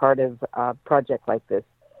to be a part of a project like this.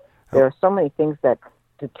 There are so many things to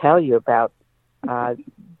tell you about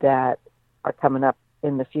that are coming up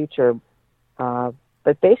in the future.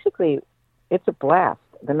 But basically, it's a blast.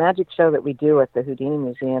 The magic show that we do at the Houdini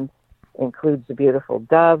Museum includes the beautiful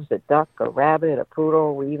doves, a duck, a rabbit, a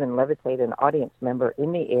poodle. We even levitate an audience member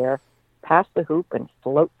in the air, pass the hoop, and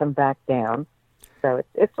float them back down. So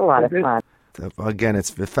it's a lot of fun. Again,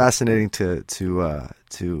 it's fascinating to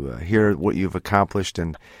hear what you've accomplished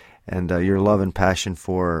and your love and passion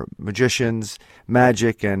for magicians,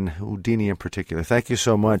 magic, and Houdini in particular. Thank you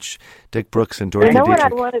so much, Dick Brooks and Dorothy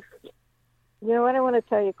Dietrich. You know what I want to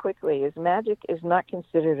tell you quickly is magic is not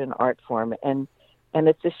considered an art form, and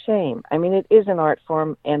it's a shame. I mean, it is an art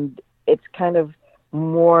form, and it's kind of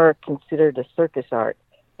more considered a circus art.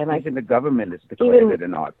 And even the government has declared it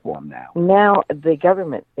an art form now. Now the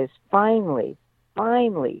government is finally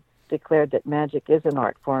declared that magic is an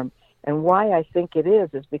art form. And why I think it is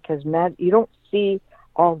because you don't see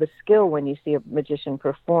all the skill when you see a magician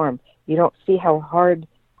perform. You don't see how hard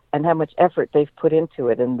and how much effort they've put into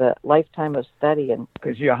it and the lifetime of study. And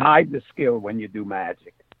because you hide the skill when you do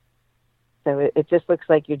magic. So it just looks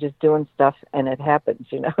like you're just doing stuff and it happens,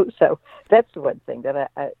 So that's the one thing that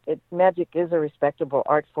magic is a respectable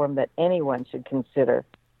art form that anyone should consider.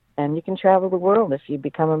 And you can travel the world if you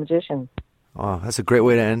become a magician. Oh, that's a great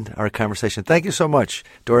way to end our conversation. Thank you so much,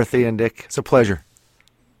 Dorothy and Dick. It's a pleasure.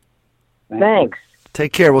 Thanks.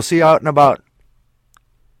 Take care. We'll see you out and about.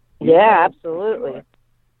 Yeah, absolutely.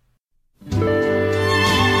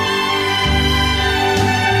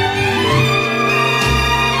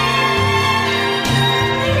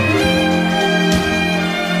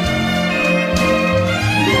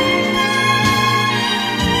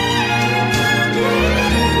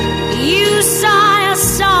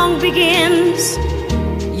 Begins.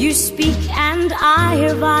 You speak and I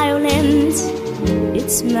hear violins.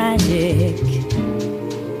 It's magic.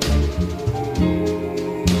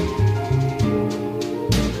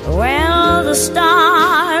 Well, the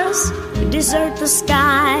stars desert the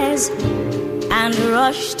skies and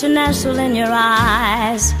rush to nestle in your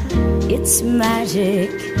eyes. It's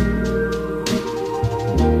magic.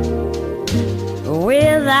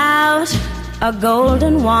 Without a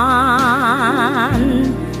golden wand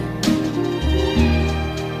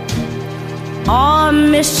or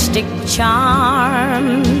mystic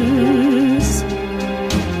charms.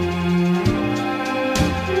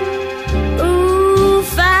 Ooh,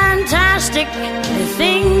 fantastic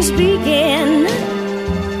things begin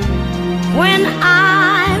when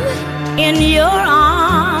I'm in your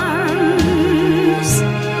arms.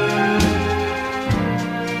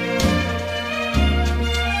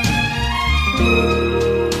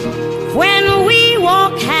 When we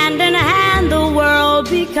walk hand in hand, the world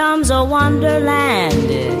becomes a wonderland.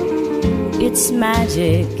 It's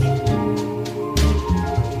magic.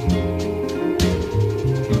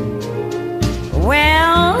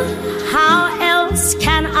 Well, how else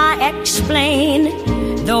can I explain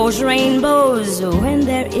those rainbows when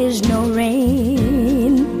there is no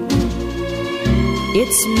rain?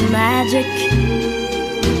 It's magic.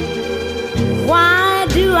 Why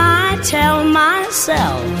do I tell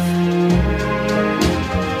myself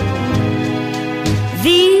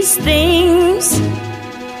these things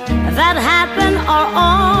that happen are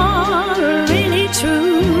all really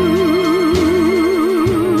true?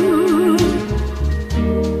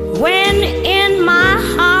 When in my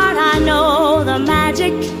heart I know the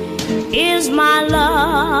magic is my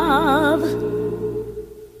love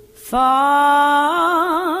for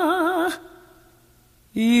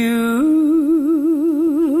you.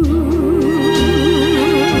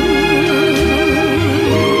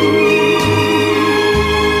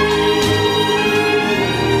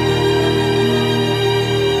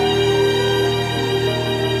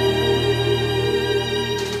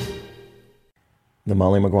 The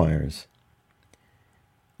Molly Maguires.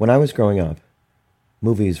 When I was growing up,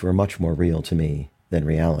 movies were much more real to me than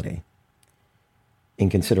reality. In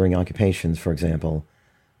considering occupations, for example,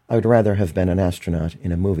 I would rather have been an astronaut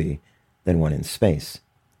in a movie than one in space.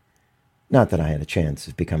 Not that I had a chance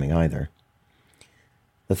of becoming either.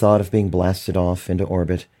 The thought of being blasted off into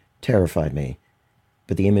orbit terrified me,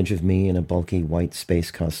 but the image of me in a bulky white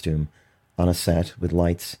space costume on a set with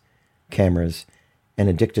lights, cameras, and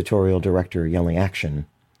a dictatorial director yelling action,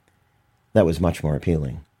 that was much more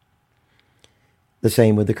appealing. The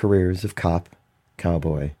same with the careers of cop,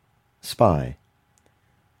 cowboy, spy.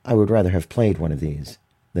 I would rather have played one of these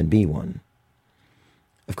than be one.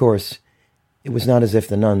 Of course, it was not as if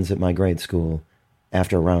the nuns at my grade school,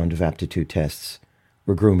 after a round of aptitude tests,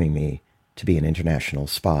 were grooming me to be an international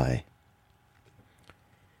spy.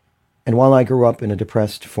 And while I grew up in a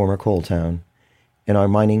depressed former coal town, and our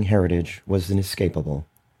mining heritage was inescapable,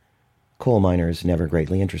 coal miners never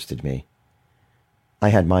greatly interested me. I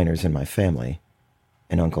had miners in my family,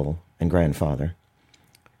 an uncle and grandfather.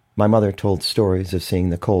 My mother told stories of seeing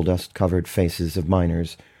the coal dust-covered faces of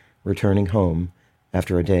miners returning home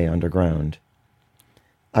after a day underground.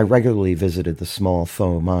 I regularly visited the small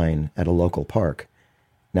faux mine at a local park,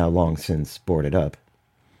 now long since boarded up.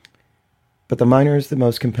 But the miners that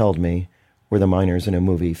most compelled me were the miners in a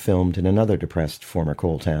movie filmed in another depressed former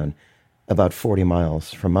coal town, about 40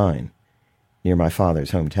 miles from mine, near my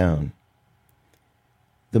father's hometown.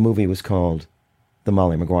 The movie was called The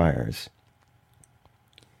Molly Maguires.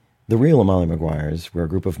 The real Molly Maguires were a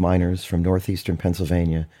group of miners from northeastern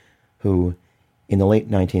Pennsylvania who, in the late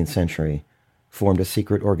 19th century, formed a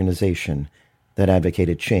secret organization that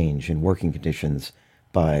advocated change in working conditions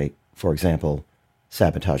by, for example,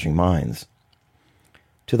 sabotaging mines.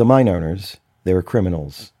 To the mine owners, they were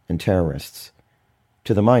criminals and terrorists.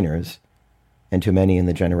 To the miners, and to many in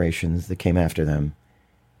the generations that came after them,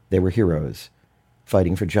 they were heroes,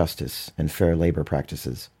 fighting for justice and fair labor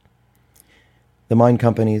practices. The mine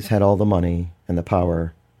companies had all the money and the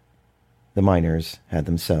power. The miners had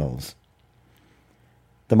themselves.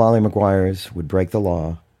 The Molly Maguires would break the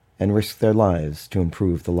law and risk their lives to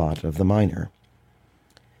improve the lot of the miner.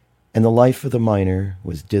 And the life of the miner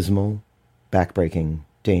was dismal, backbreaking,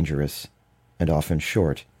 dangerous, and often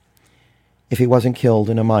short. If he wasn't killed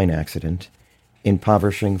in a mine accident,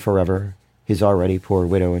 impoverishing forever his already poor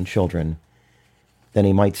widow and children, then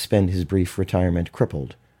he might spend his brief retirement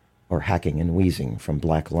crippled or hacking and wheezing from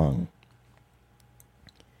black lung.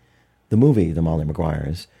 The movie, The Molly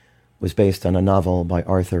Maguires, was based on a novel by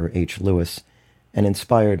Arthur H. Lewis and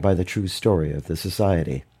inspired by the true story of the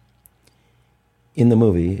society. In the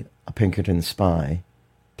movie, a Pinkerton spy,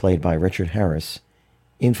 played by Richard Harris,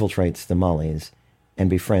 infiltrates the Mollies and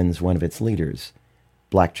befriends one of its leaders,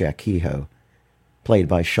 Blackjack Kehoe, played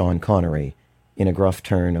by Sean Connery, in a gruff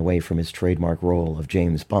turn away from his trademark role of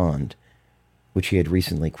James Bond, which he had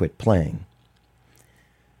recently quit playing.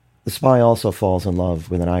 The spy also falls in love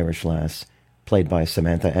with an Irish lass, played by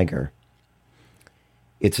Samantha Eggar.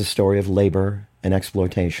 It's a story of labor and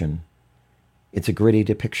exploitation. It's a gritty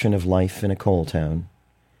depiction of life in a coal town.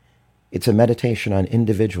 It's a meditation on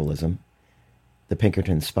individualism, the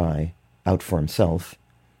Pinkerton spy, out for himself,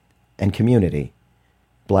 and community,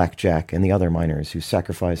 Blackjack and the other miners who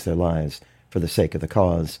sacrificed their lives for the sake of the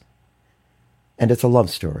cause. And it's a love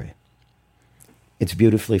story. It's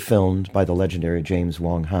beautifully filmed by the legendary James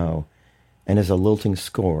Wong Howe and has a lilting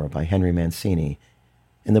score by Henry Mancini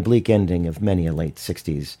and the bleak ending of many a late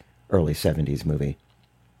 60s, early 70s movie.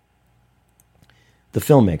 The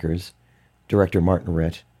filmmakers, director Martin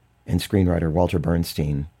Ritt and screenwriter Walter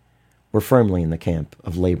Bernstein, were firmly in the camp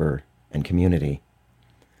of labor and community.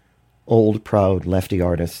 Old, proud lefty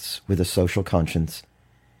artists with a social conscience,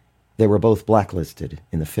 they were both blacklisted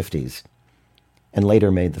in the 50s and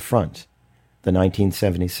later made The Front, the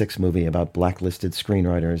 1976 movie about blacklisted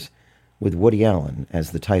screenwriters with Woody Allen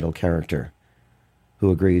as the title character,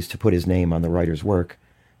 who agrees to put his name on the writer's work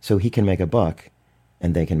so he can make a buck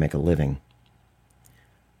and they can make a living.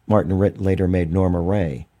 Martin Ritt later made Norma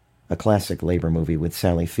Ray, a classic labor movie with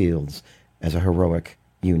Sally Fields as a heroic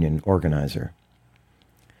union organizer.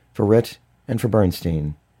 For Ritt and for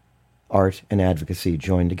Bernstein, art and advocacy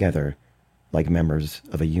joined together like members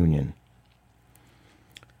of a union.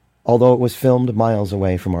 Although it was filmed miles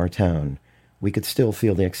away from our town, we could still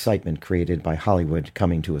feel the excitement created by Hollywood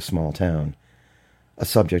coming to a small town, a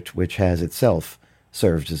subject which has itself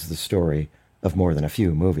served as the story of more than a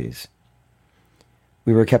few movies.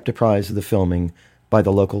 We were kept apprised of the filming by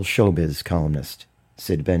the local showbiz columnist,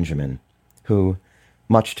 Sid Benjamin, who,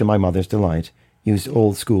 much to my mother's delight, used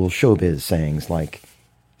old-school showbiz sayings like,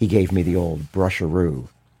 "He gave me the old brusheroo."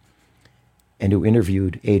 and who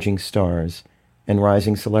interviewed aging stars and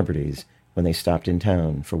rising celebrities when they stopped in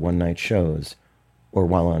town for one-night shows or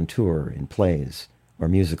while on tour in plays or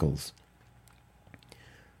musicals.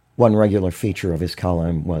 One regular feature of his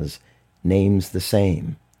column was Names the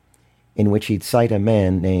Same, in which he'd cite a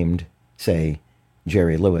man named, say,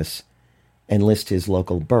 Jerry Lewis, and list his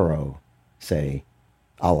local borough, say,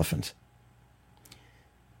 Oliphant.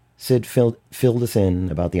 Sid filled us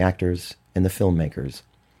in about the actors and the filmmakers,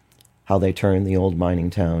 how they turned the old mining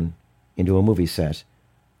town into a movie set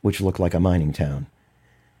which looked like a mining town,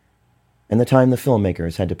 and the time the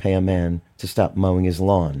filmmakers had to pay a man to stop mowing his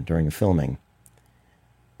lawn during filming,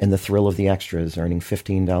 and the thrill of the extras earning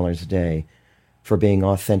 $15 a day for being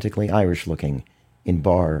authentically Irish-looking in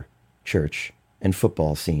bar, church, and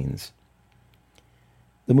football scenes.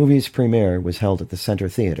 The movie's premiere was held at the Center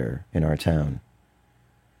Theater in our town.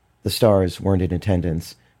 The stars weren't in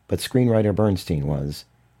attendance, but screenwriter Bernstein was,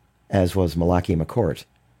 as was Malachi McCourt,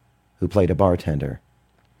 who played a bartender.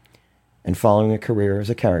 And following a career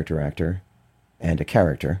as a character actor, and a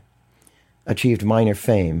character, achieved minor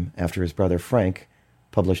fame after his brother Frank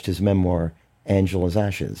published his memoir Angela's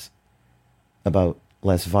Ashes, about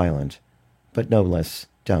less violent, but no less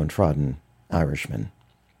downtrodden Irishmen.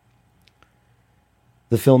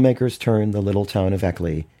 The filmmakers turned the little town of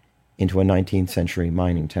Eckley into a 19th century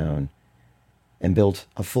mining town and built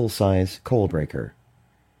a full-size coal breaker.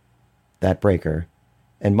 That breaker,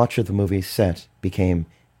 and much of the movie's set, became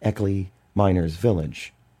Eckley Miners'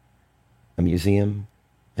 Village, a museum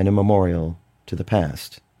and a memorial to the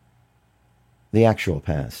past, the actual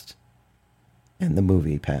past, and the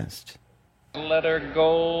movie past. Let her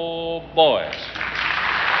go, boys.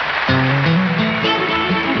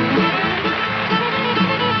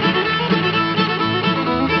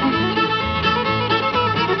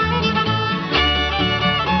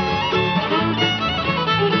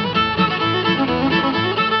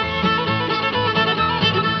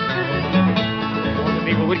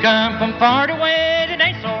 Would come from far away to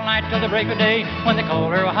dance all night till the break of day. When they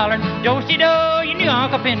called her hollering, do-si-do, you knew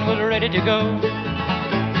Uncle Finn was ready to go.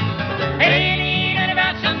 Hey, and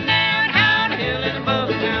about sundown, how the hill is above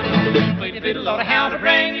the town. Played the fiddle, Lord, how to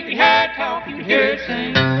bring. You could hear it talk, you could hear it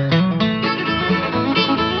sing.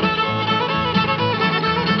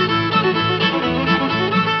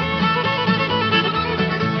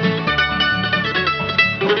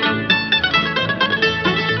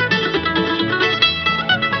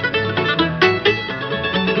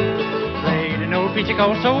 He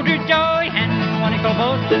called Soldier Joy, and one he called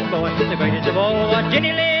Boastin' Boy. The greatest of all was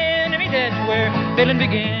Jenny Lynn, and that's where fiddling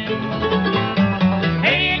begins.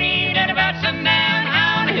 Hey, me down about sundown,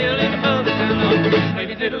 how on the hill in above the town.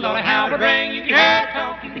 Maybe fiddle, Lord, how to bring. You can hear it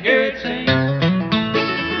talk, you can hear it sing.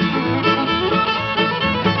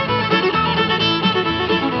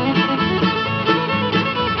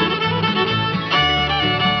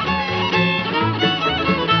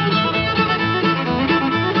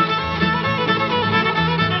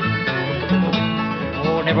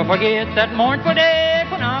 Never forget that mournful day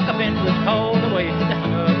when Uncle Ben was called away. They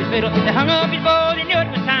hung up his fiddle, they hung up his bow, they knew it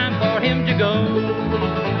was time for him to go.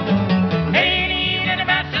 Hey, and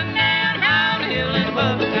about sundown, how the hill and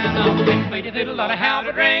above the town. Uncle Ben played a fiddle, lot of how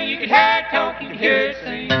to ring. You could hear it talk, you could hear it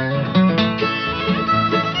sing.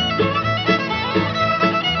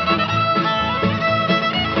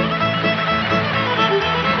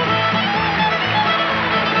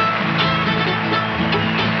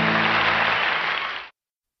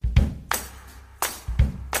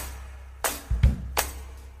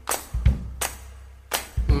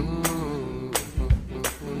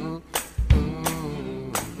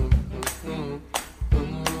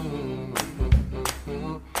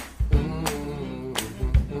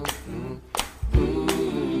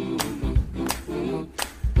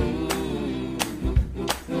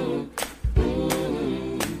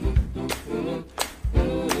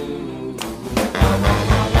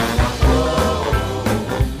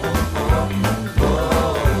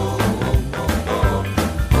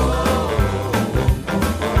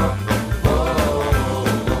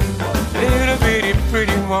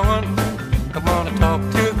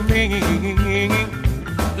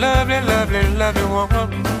 Lovely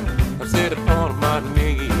woman, I sit upon my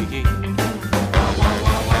knee.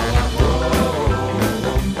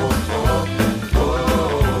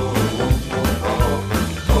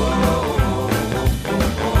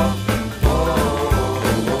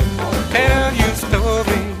 Tell you a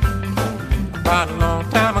story about a long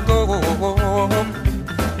time ago.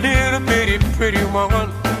 Little bitty pretty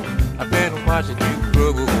woman, I've been watching you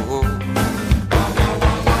grow.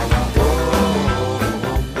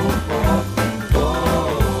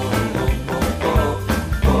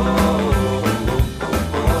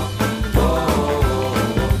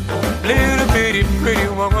 pretty, pretty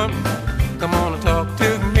woman, come on and talk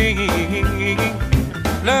to me.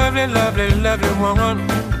 Lovely, lovely, lovely woman,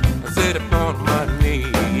 sit upon my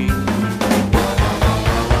knee.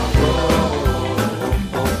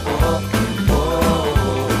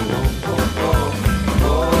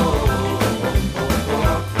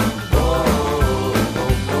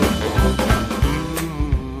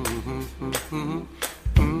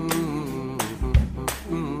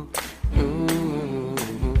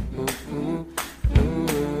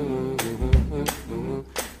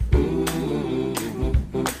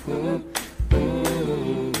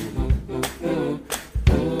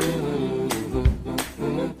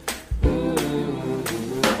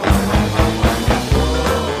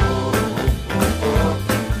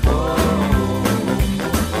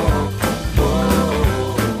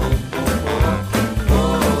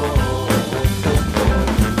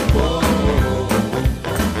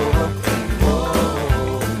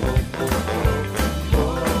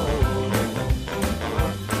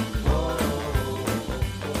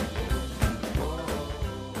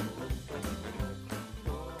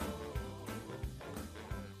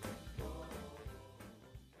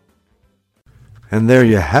 And there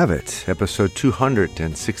you have it, episode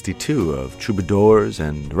 262 of Troubadours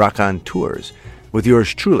and Raconteurs, with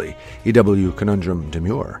yours truly, E.W. Conundrum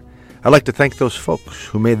Demure. I'd like to thank those folks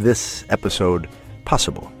who made this episode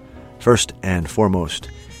possible. First and foremost,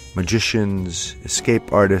 magicians,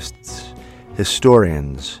 escape artists,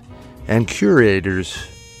 historians, and curators,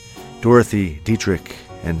 Dorothy Dietrich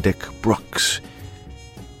and Dick Brooks.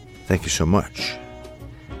 Thank you so much.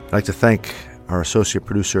 I'd like to thank our associate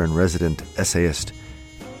producer and resident essayist,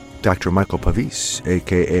 Dr. Michael Pavis,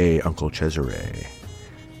 a.k.a. Uncle Cesare.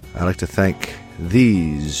 I'd like to thank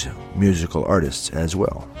these musical artists as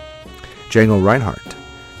well: Django Reinhardt,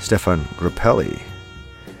 Stefan Grappelli,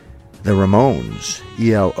 The Ramones,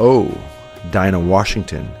 ELO, Dinah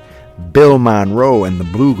Washington, Bill Monroe and the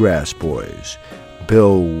Bluegrass Boys,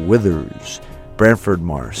 Bill Withers, Branford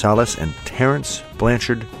Marsalis, and Terrence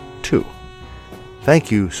Blanchard, too.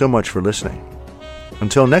 Thank you so much for listening.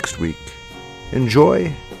 Until next week,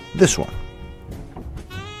 enjoy this one.